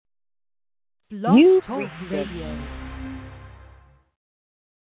Blog You've Talk reached Radio.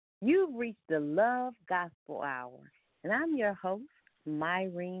 you've reached the Love Gospel Hour, and I'm your host,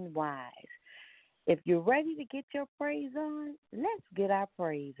 Myrene Wise. If you're ready to get your praise on, let's get our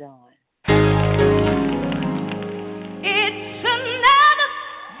praise on. It's another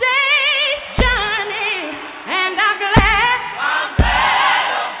day's journey, and I'm glad. I'm glad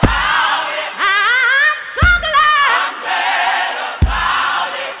about it. I'm so glad. I'm glad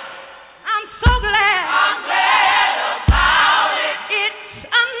about it. I'm so glad. I'm glad about it. It's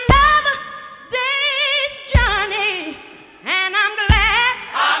another day's journey, and I'm glad.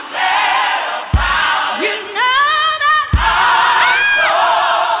 I'm glad about it. You know that I'm so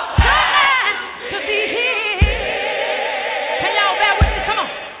glad to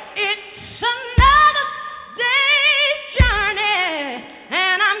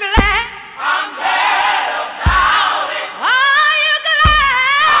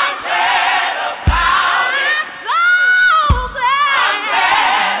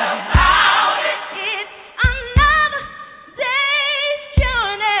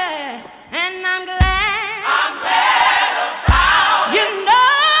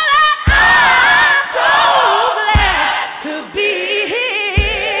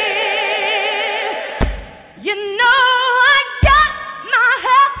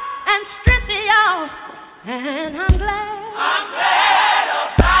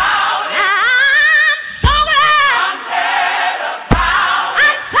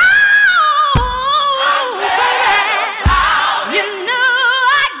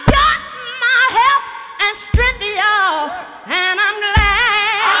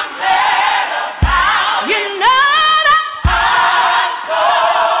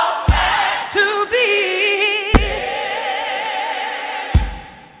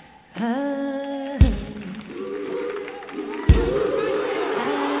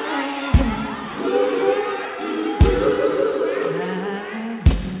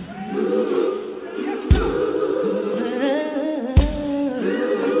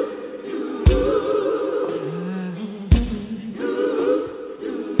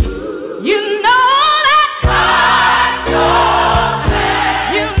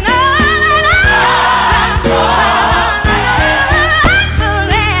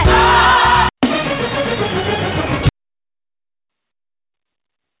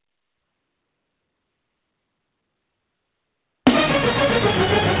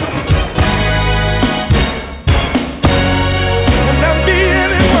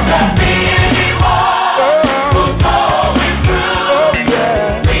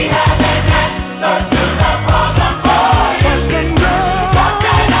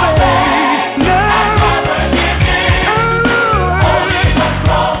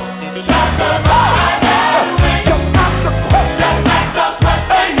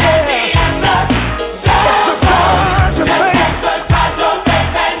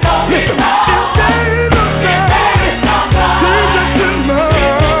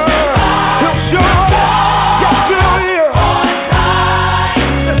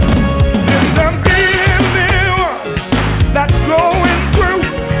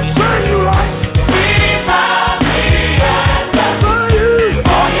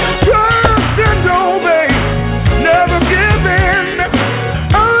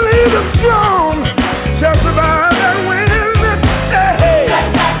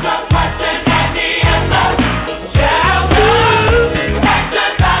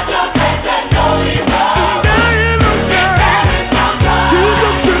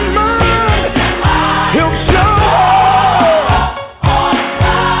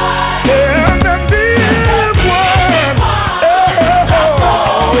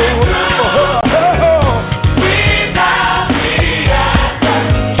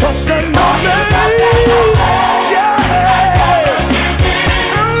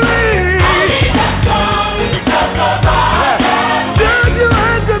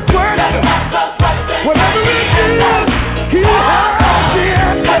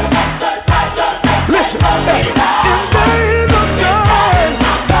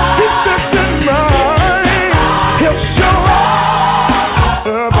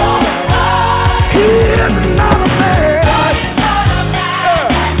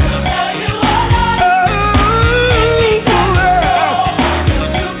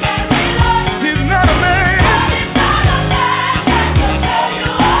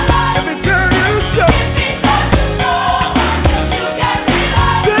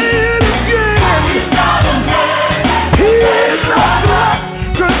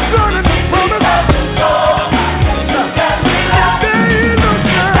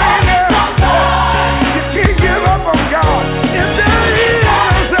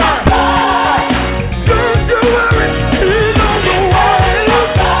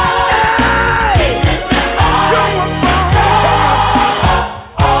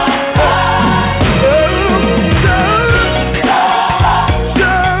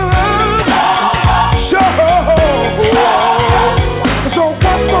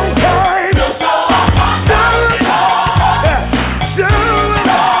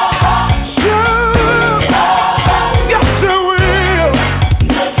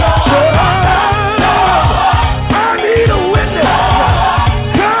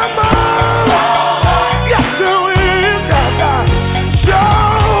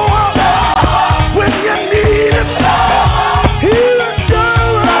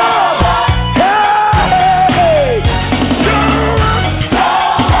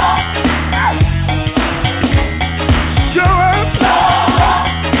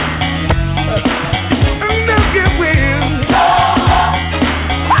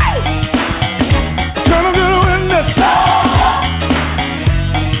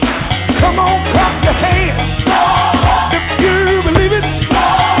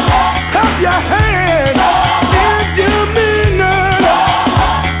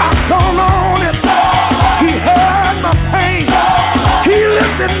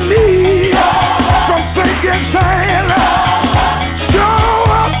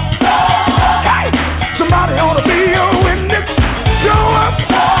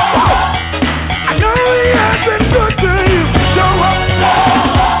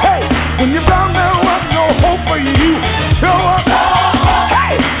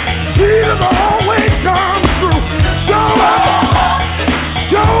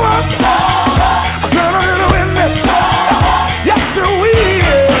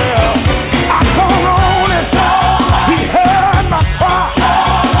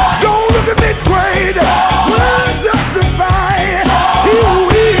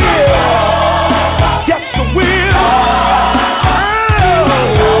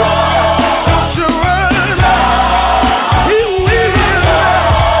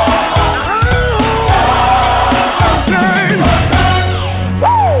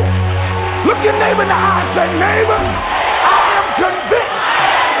Say, neighbor, I am convinced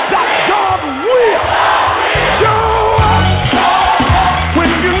that God will show up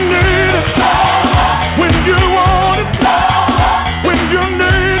when you need it, when you want it, when you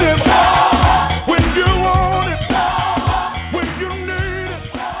need it, when you want it, when you need it,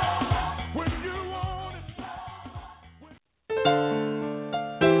 when you want it.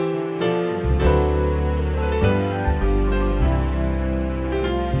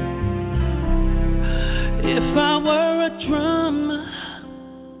 If I were a drummer,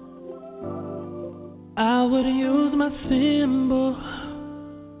 I would use my cymbal.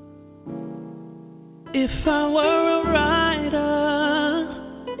 If I were a writer,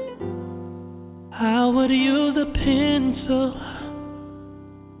 I would use a pencil.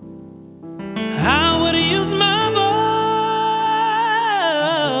 I would use my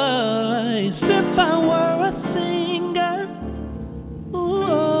voice. If I were a singer,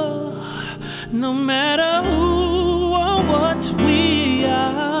 ooh, no matter who or what we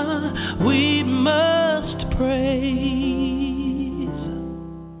are, we must praise.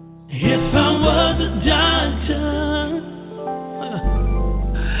 If I was a doctor,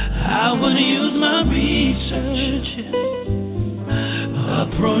 I would use my research, a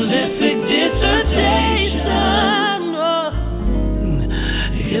prolific dissertation.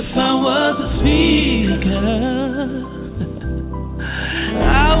 If I was a speaker,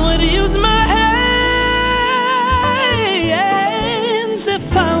 I would use my hands.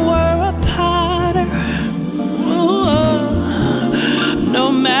 If I were a potter, no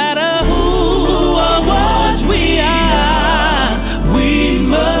matter who or what we are, we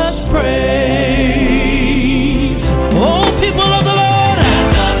must praise. Oh, people of the Lord,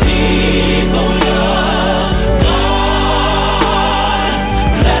 and the people of God,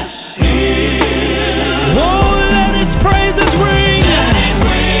 bless Him. Oh, let His praises ring. Let it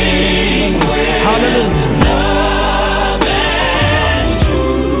ring. Hallelujah. Love and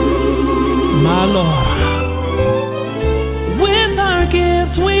truth. My Lord. With our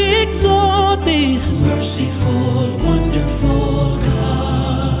gifts we exalt Thee, merciful, wonderful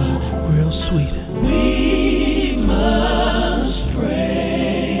God, real sweet. We must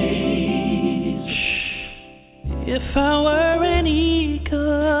praise. If I were an eagle,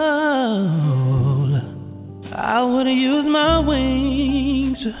 I would use my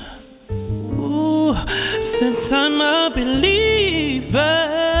wings. Ooh, since I'm a believer,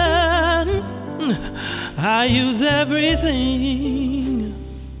 I use everything.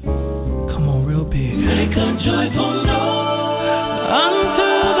 Come on, real big. Make a joyful noise unto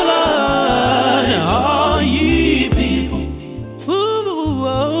the Lord, all ye people. Ooh,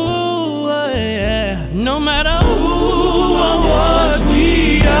 oh, yeah. No matter who or what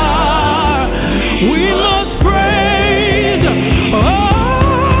we are, we must praise. Oh,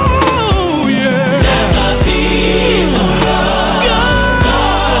 yeah. Let the people of God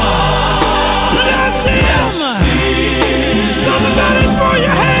bless Him. Somebody throw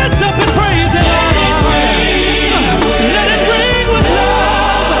your hands up and praise Him. Let it ring with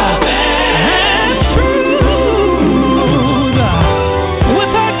love and truth.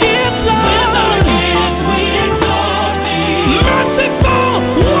 With our gifts, Lord, we exalt Thee. Merciful,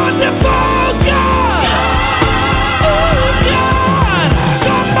 wonderful God. Oh, God.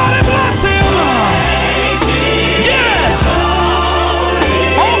 Somebody bless Him. Yes.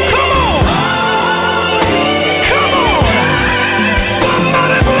 Oh, come on. Come on.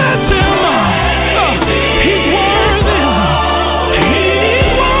 Somebody bless Him. He's worthy.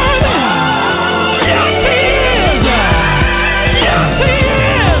 He's worthy. Yes, He is. Yes, He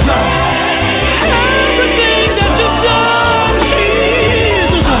is. Everything that you've done,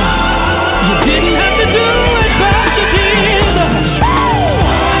 Jesus, you didn't have to do it, but you did.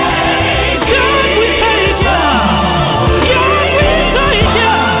 God, we thank you. God, we thank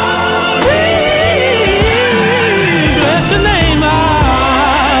you. We bless the name,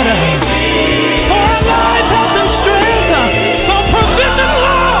 Lord. For life, health, and strength, for provision,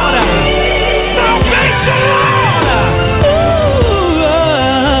 Lord. Salvation, Lord. Ooh,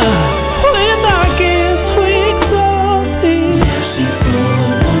 with our gifts we exalt Thee. Merciful,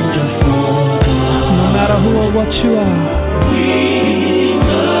 wonderful God. No matter who or what you are, we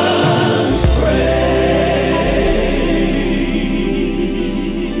must praise.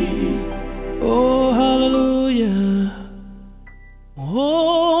 Oh, hallelujah.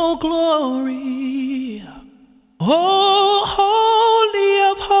 Oh, glory. Oh, holy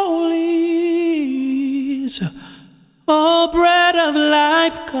of holies. Oh, bread of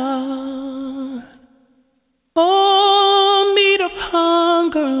life, God. Oh, meat of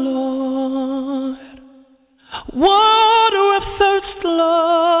hunger, Lord. Water of thirst,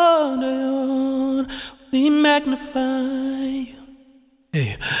 Lord. magnify you.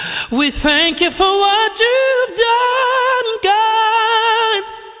 Hey. We thank you for what you've done, God,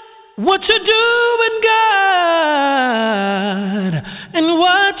 what you're doing, God, and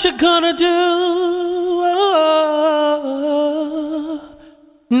what you're gonna do.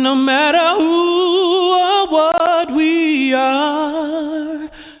 No matter who or what we are,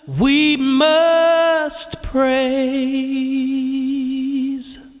 we must praise.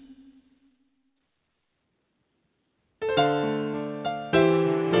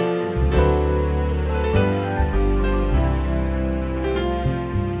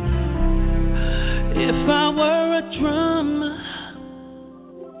 If I were a drummer,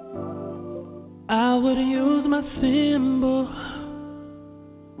 I would use my cymbal.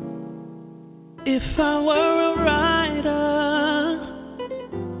 If I were a writer,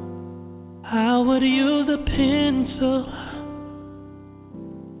 I would use a pencil.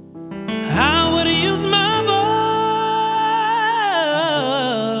 I would use my voice.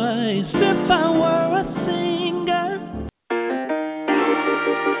 If I were a singer,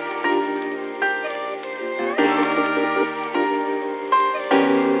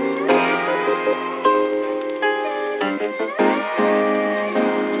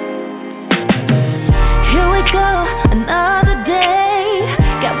 another day,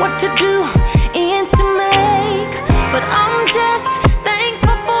 got what to do and to make, but I'm just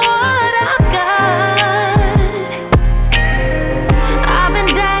thankful for what I've got. I've been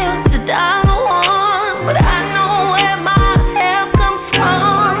down to dollar one, but I know where my help comes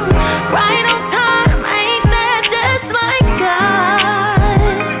from. Right on time, ain't that just like God?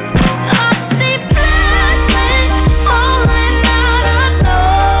 I see blessings falling out of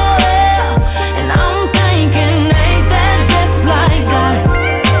nowhere, and I'm thinking, ain't that just like God?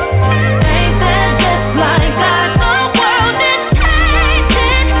 Ain't that just like God? The world is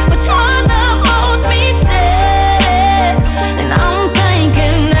changing, but your love holds me steady, and I'm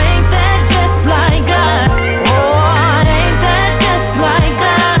thinking, ain't that just like God? Oh, ain't that just like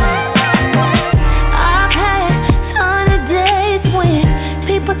God? I've had sunny days when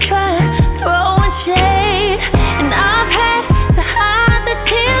people try throwing shade, and I've had to hide the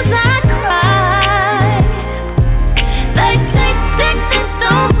tears I cried. They say sticks and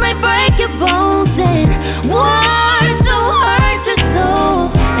stones may break your bones, and words do hurt your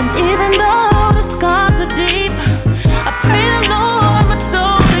soul. And even though the scars are deep, I pray the Lord my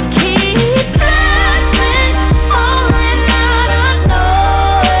soul to keep. Blessings falling out of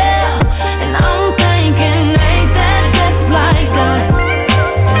nowhere, and I'm thinking, ain't that just like God?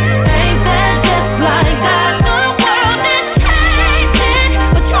 Ain't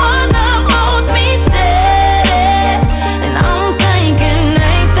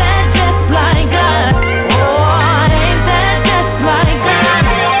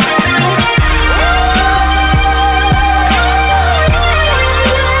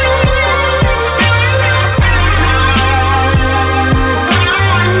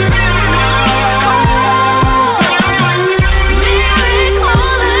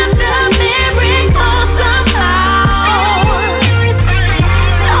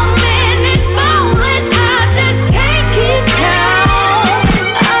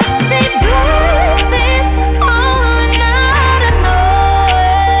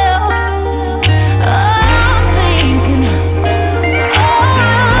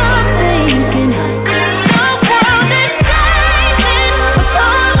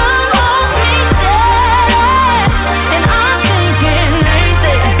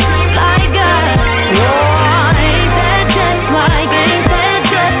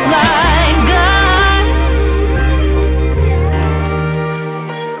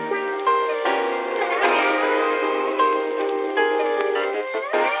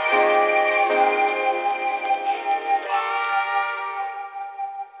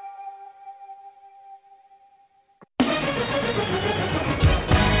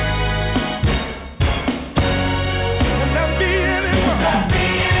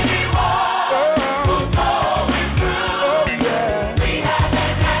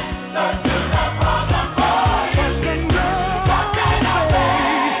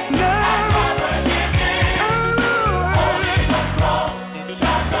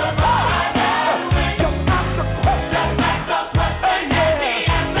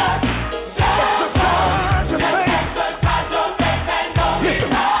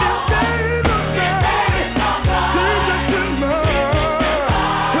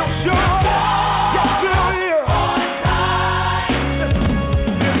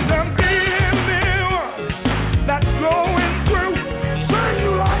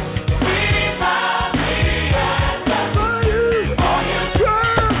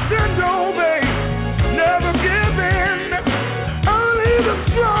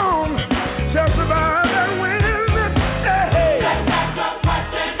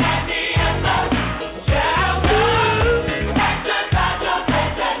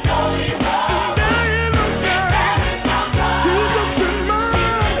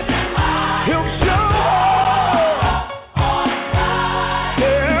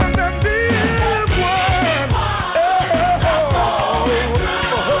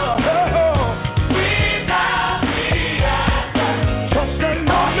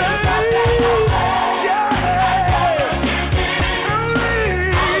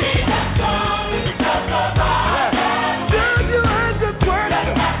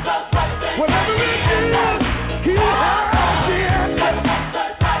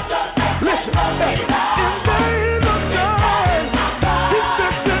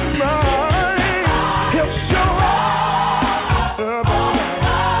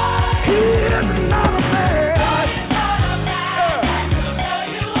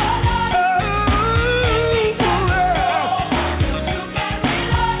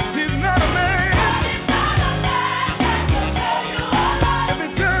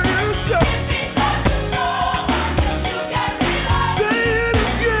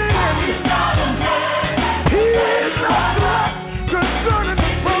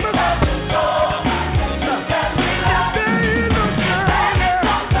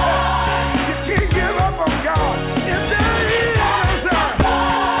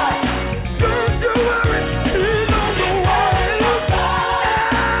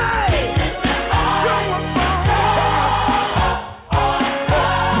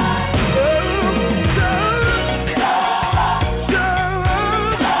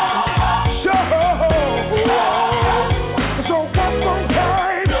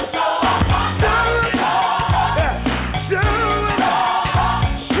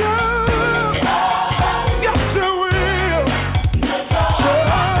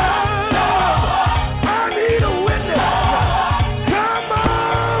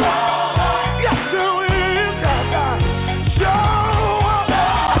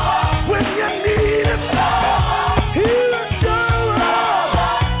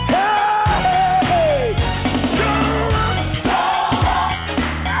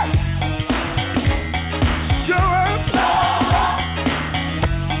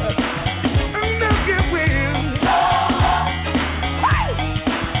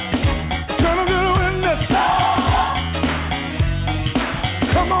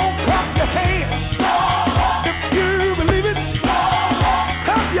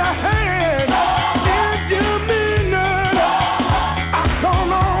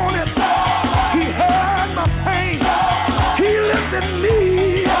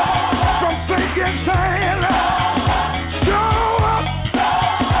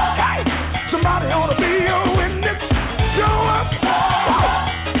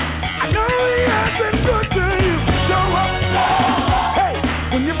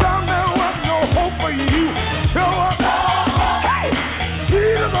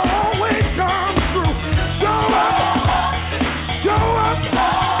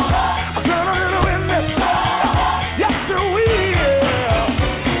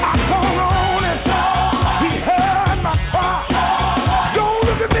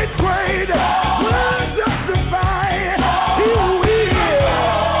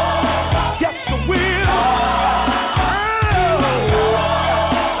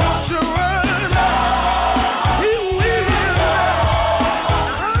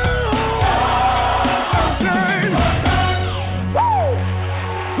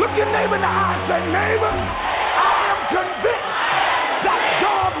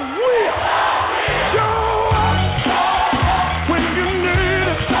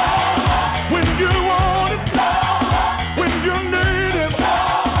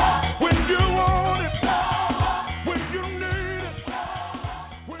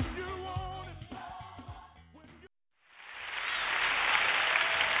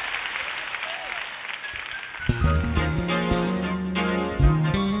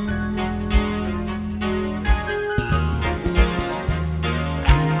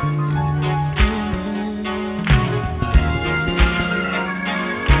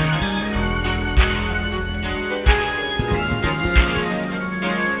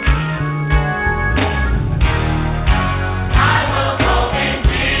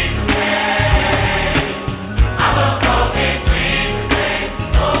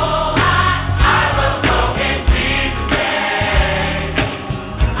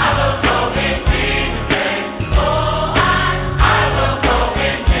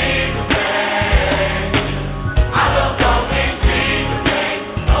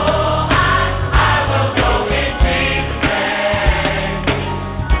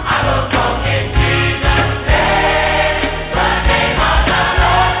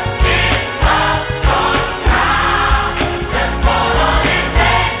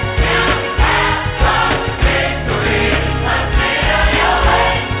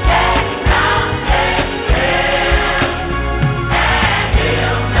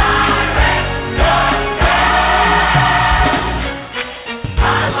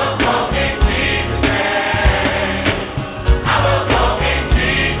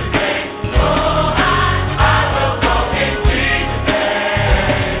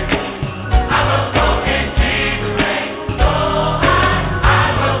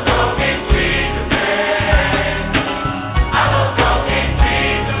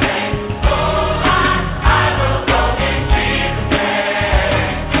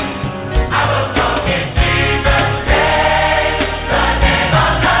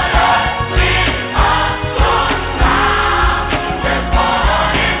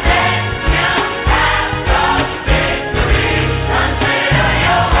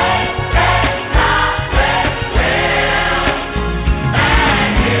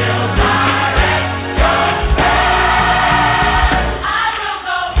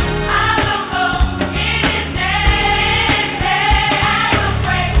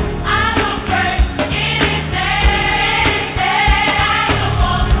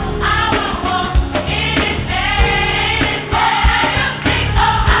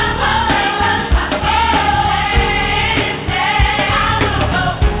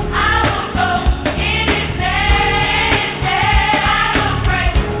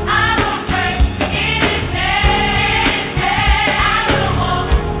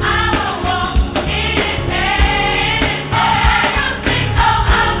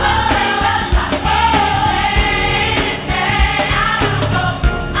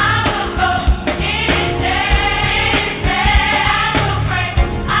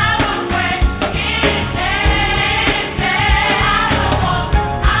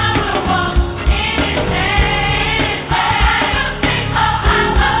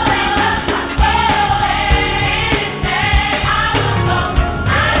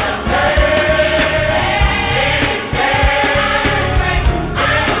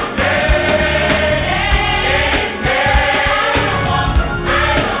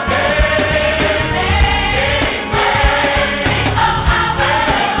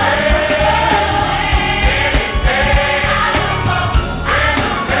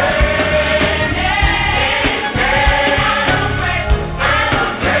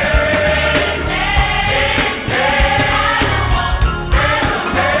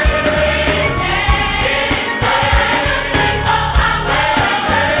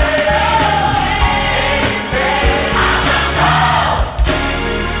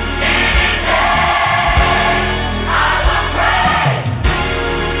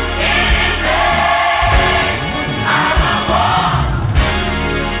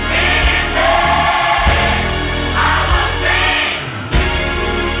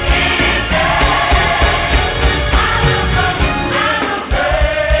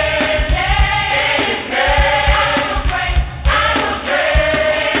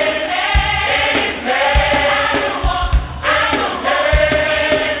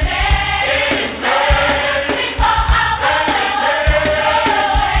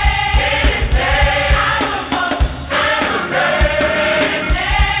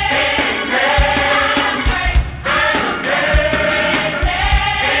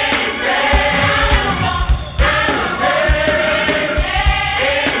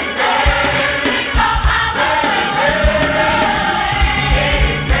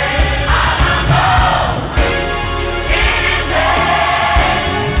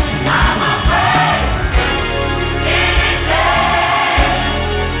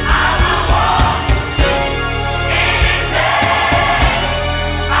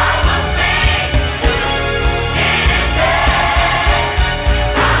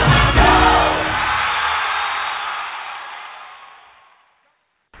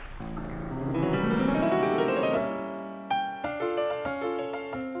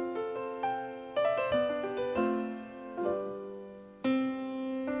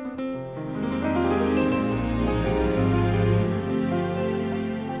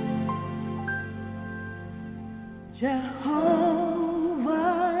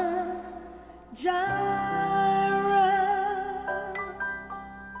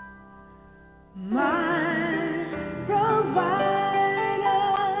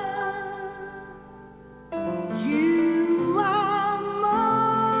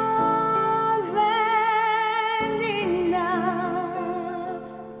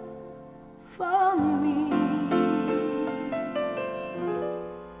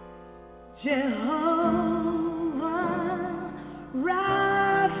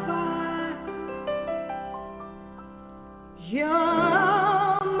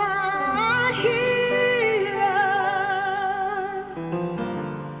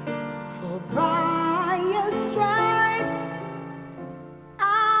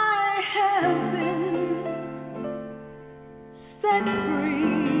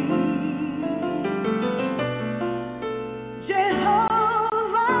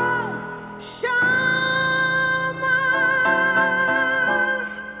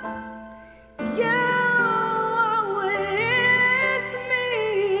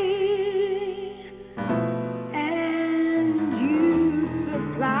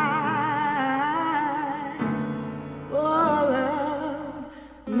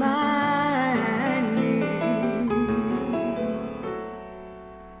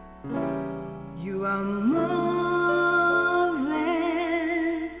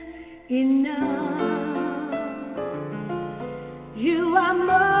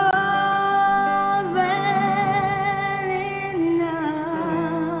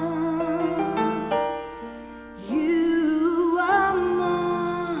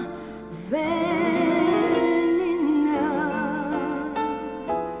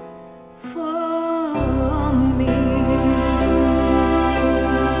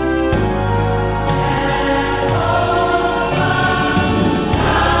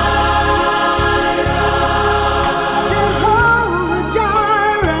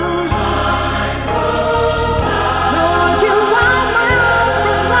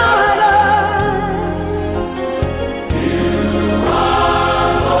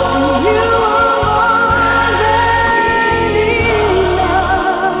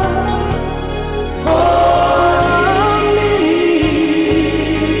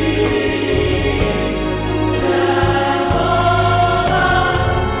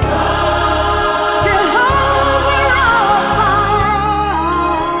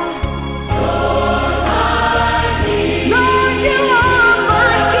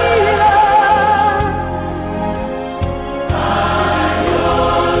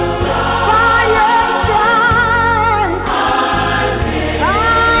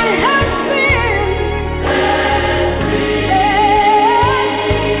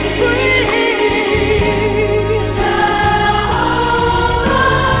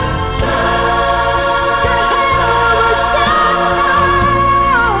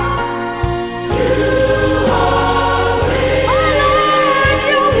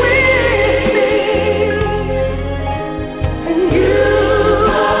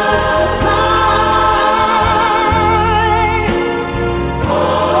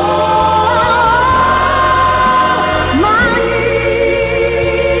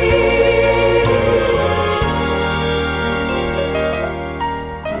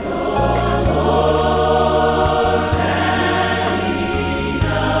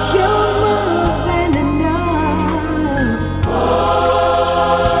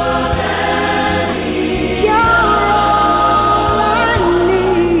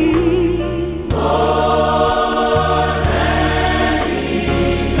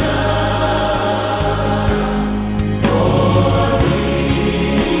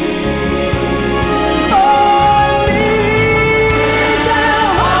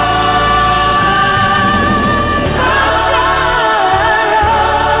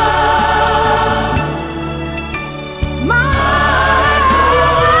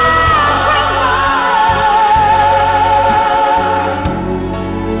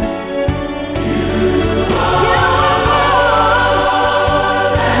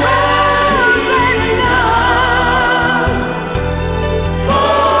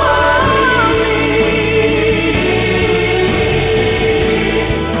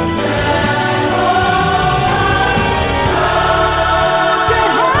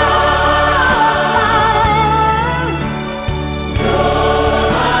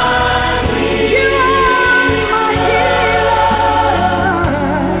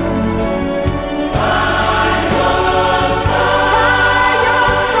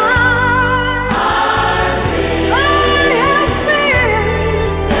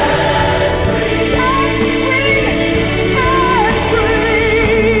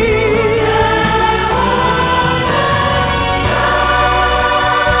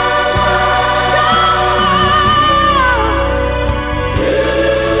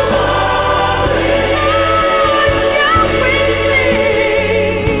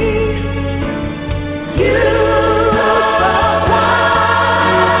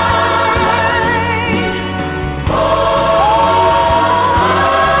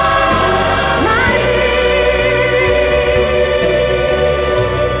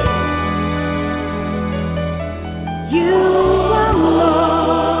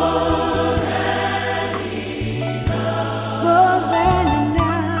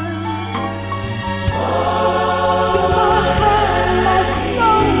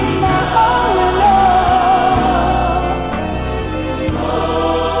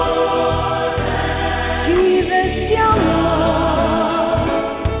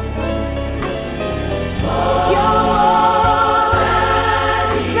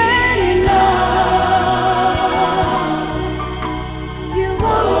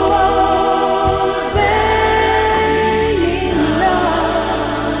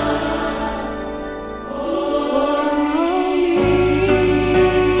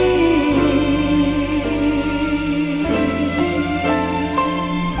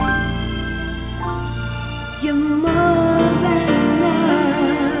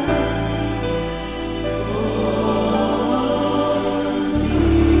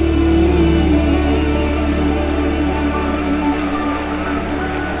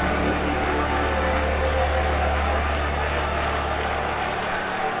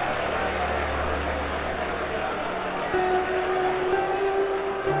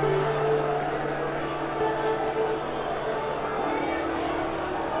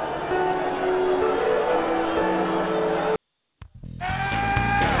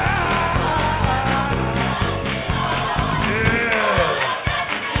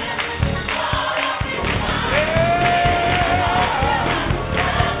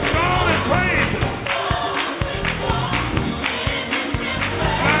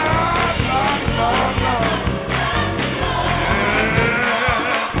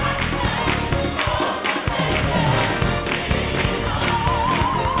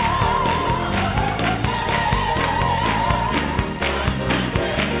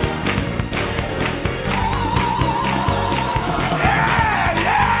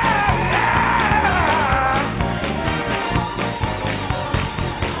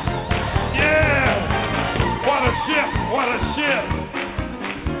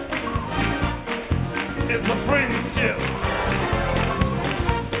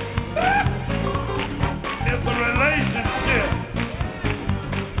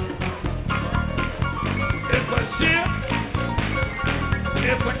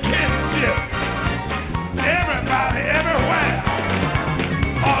It's a kinship. Everybody, everywhere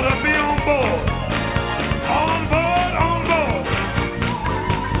ought to be on board. On board, on board.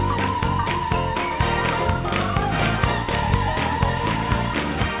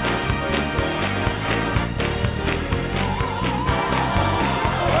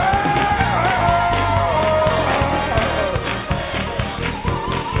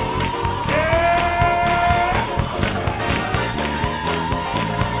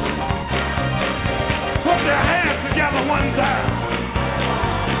 Put your hands together one time.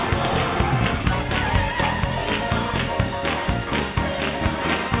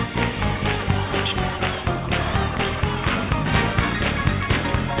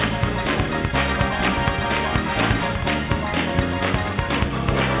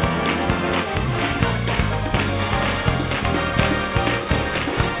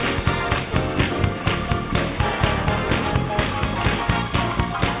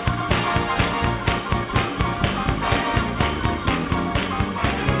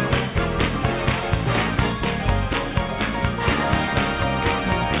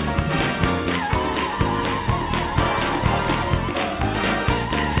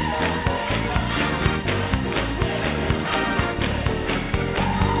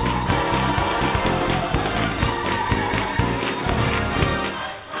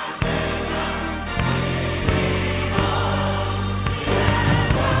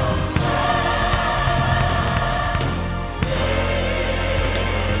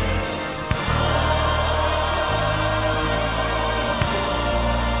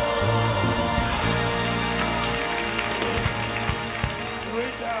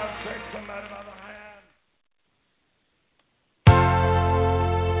 Reach out, shake somebody by the hand.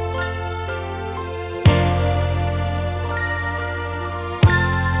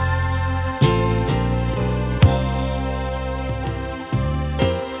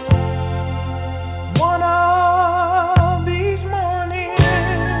 One of these mornings,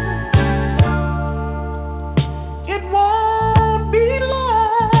 it won't be long.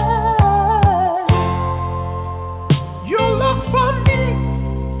 You'll look for me,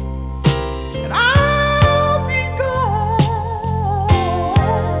 and I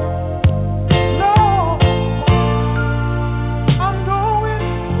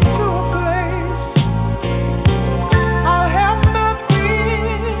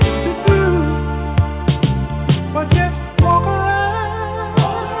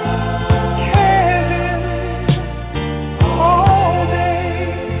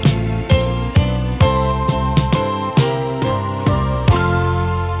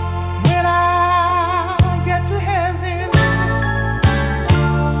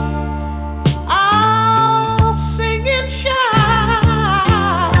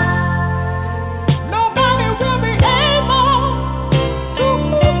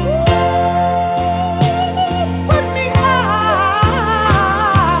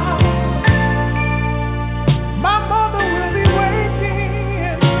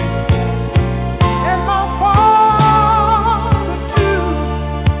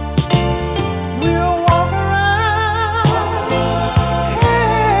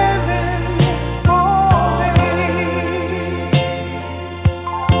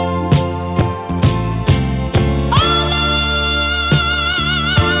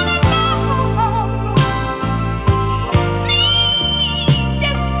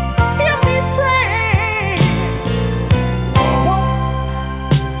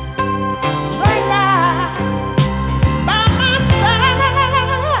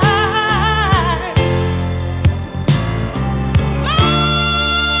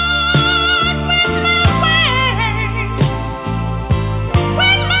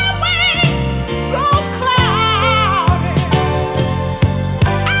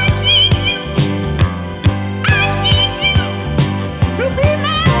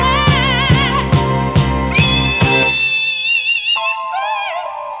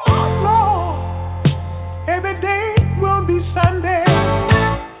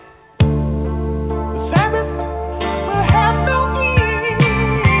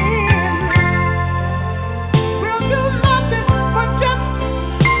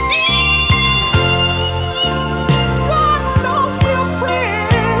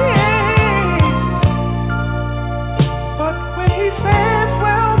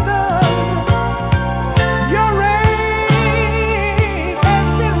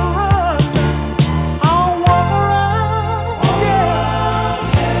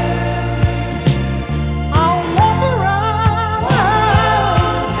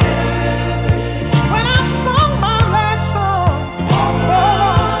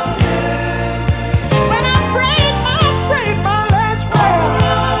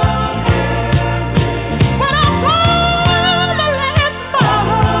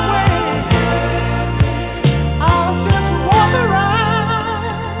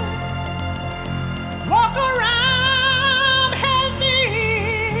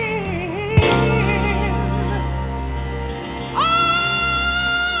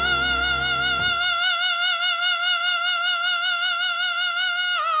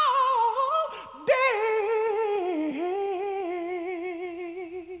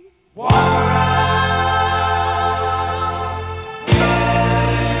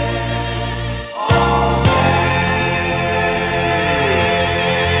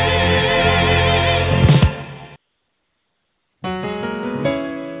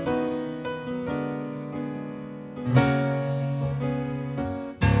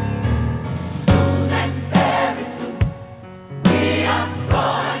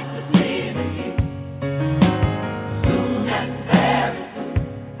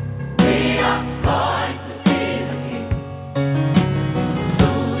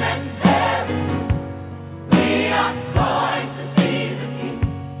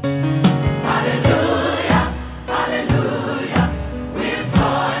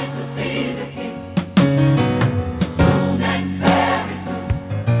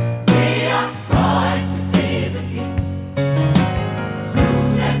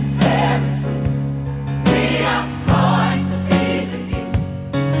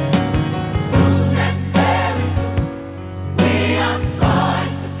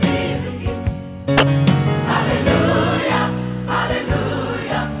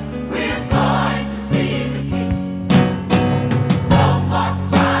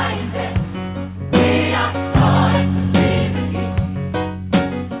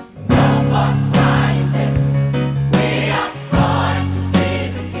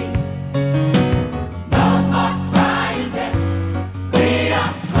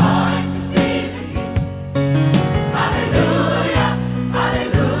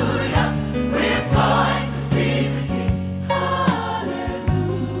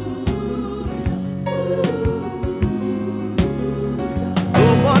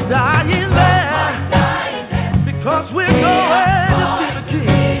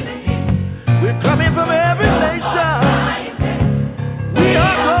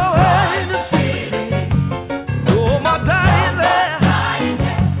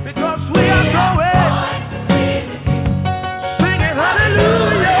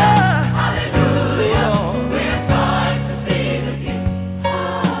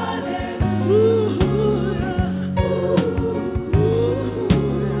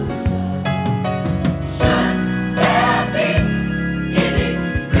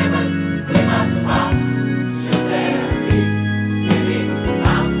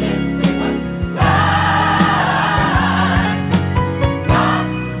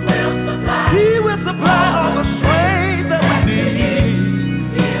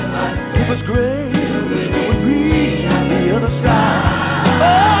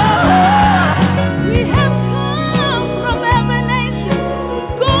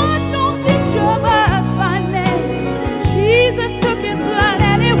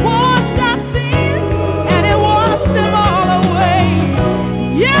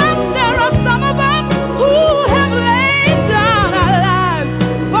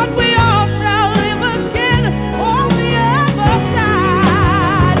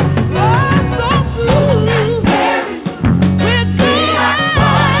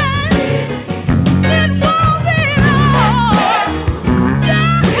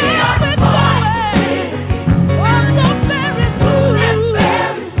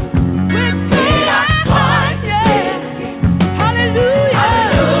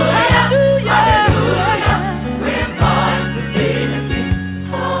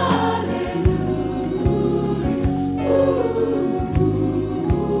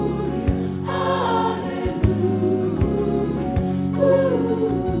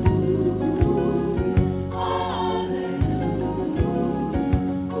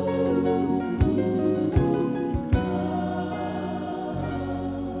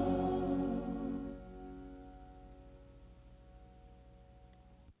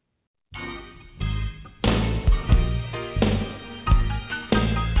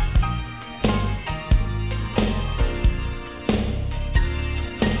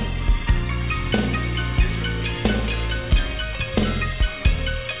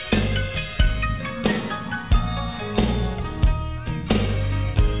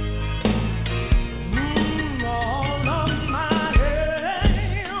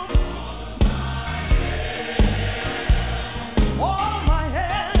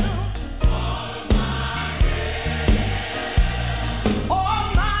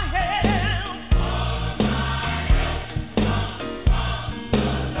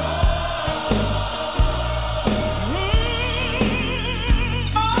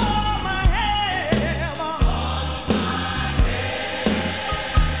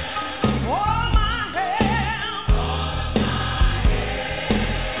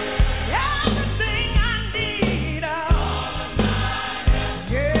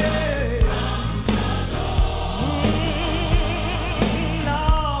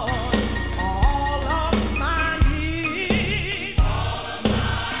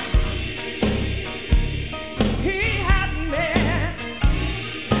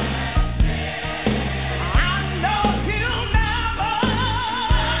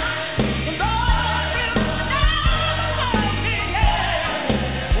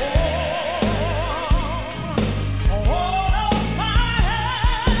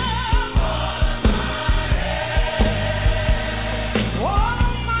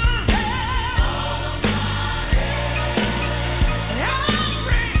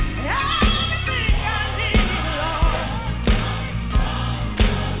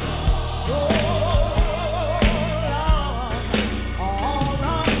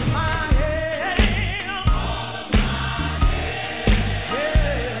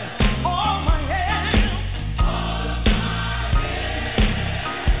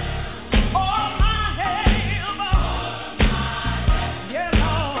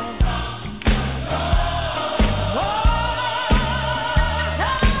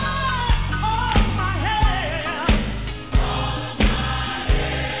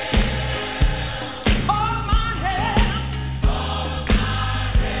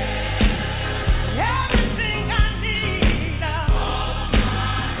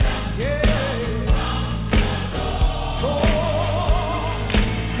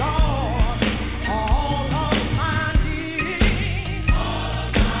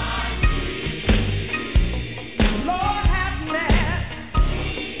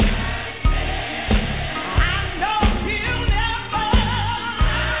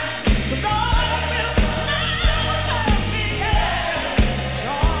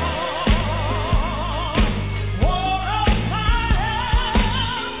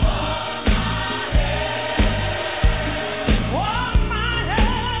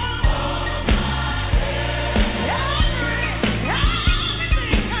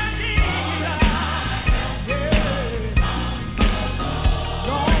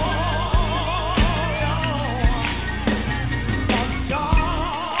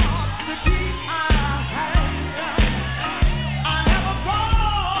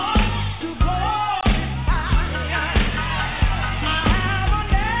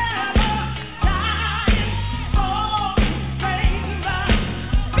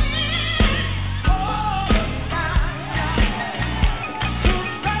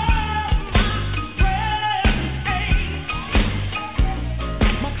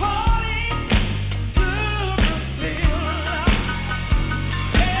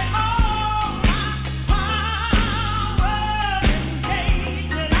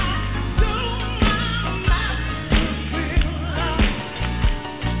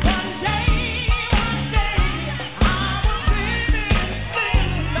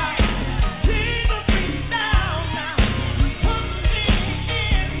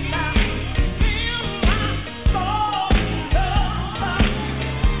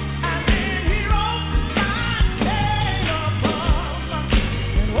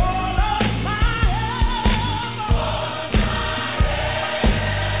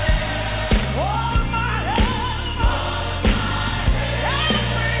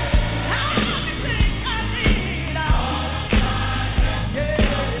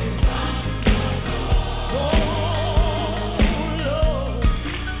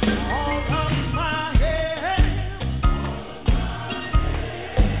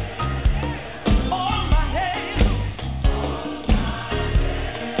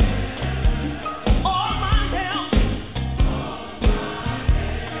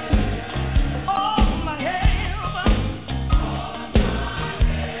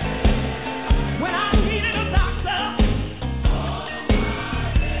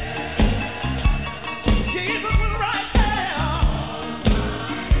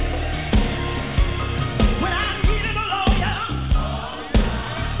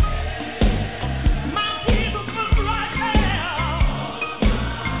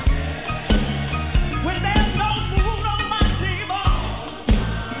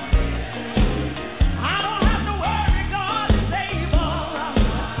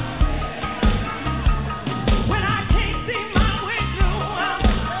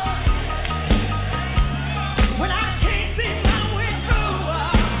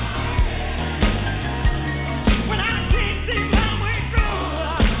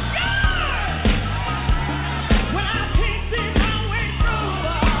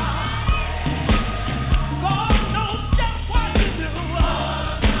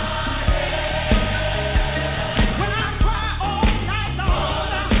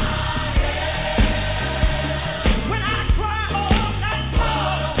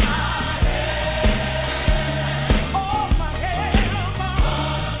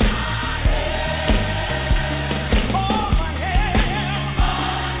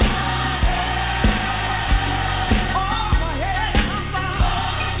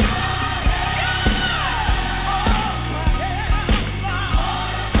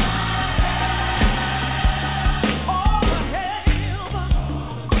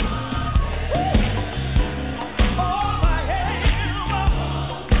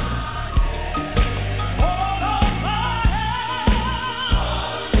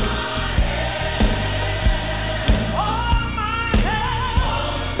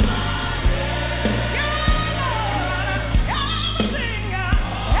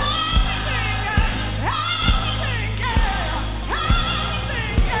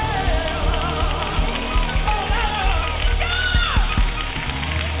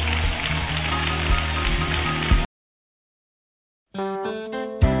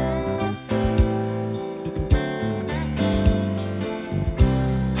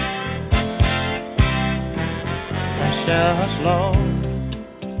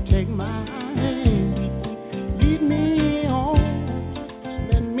Lord, take my hand, lead me on,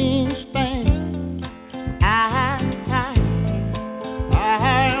 let me stand. I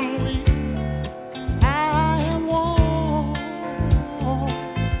am weak, I am worn.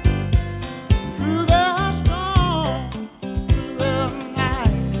 Through the storm, through the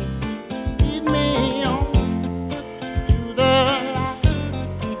night, lead me on through the light.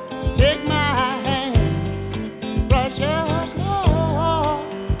 Take my hand, precious Lord,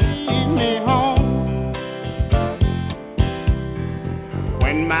 lead me home.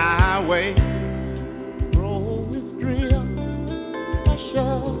 When my way grows drear,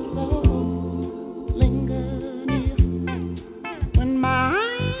 precious Lord, linger near. When my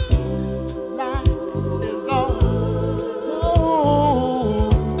life is all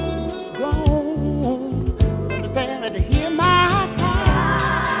gone, prepare to hear my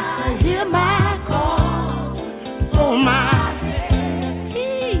call, for my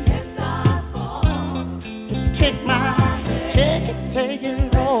peace. Take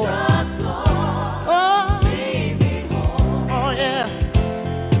it, Lord. Oh, yeah.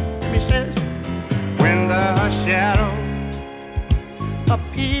 Let me say this. When the shadows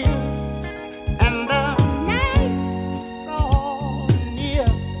appear and the night draws near,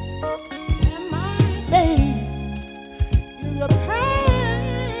 and my days in the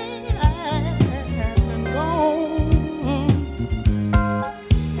pain has been gone.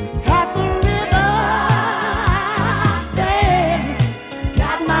 At the river I stand,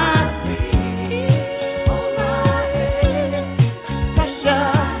 got my feet on my head.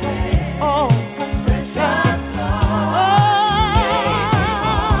 Precious, oh, precious Lord.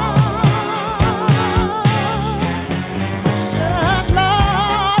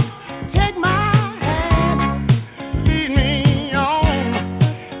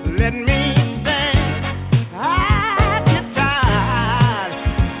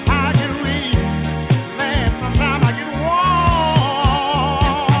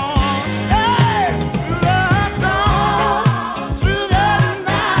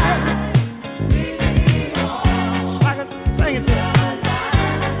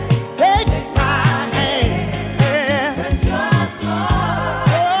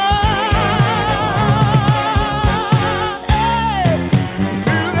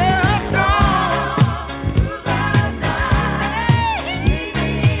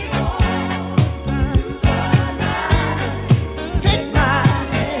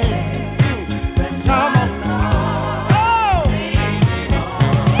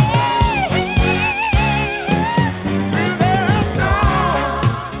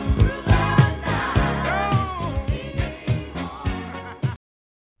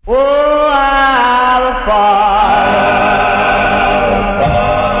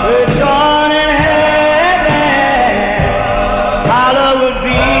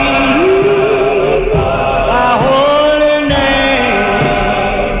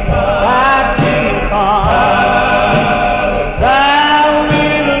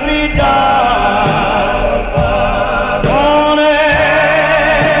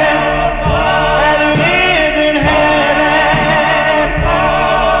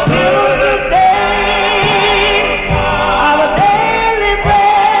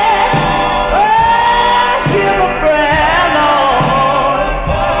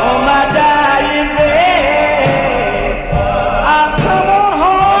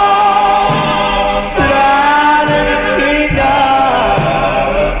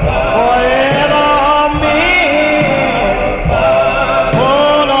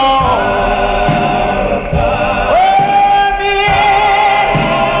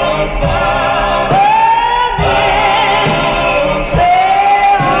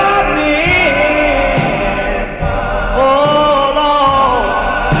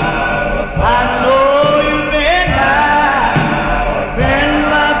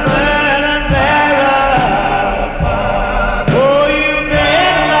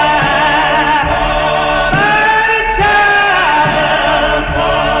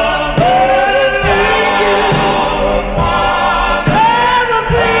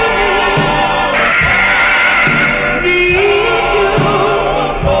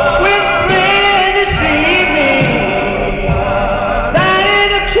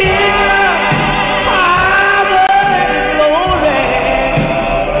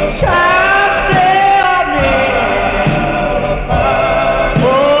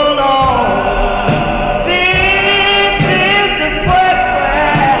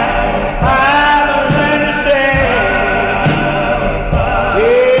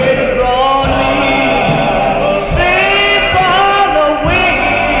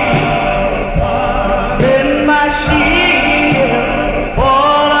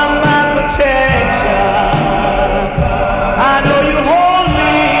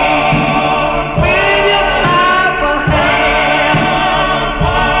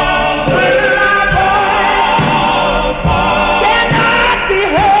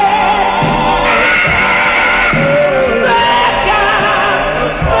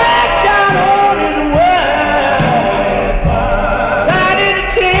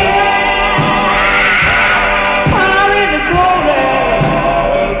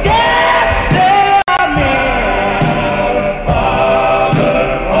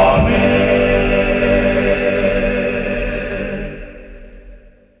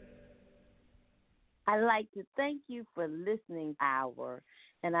 I'd like to thank you for listening hour,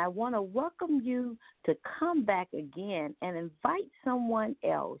 and I want to welcome you to come back again and invite someone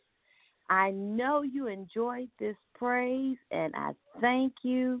else. I know you enjoyed this praise, and I thank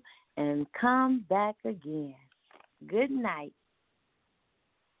you, and come back again. Good night.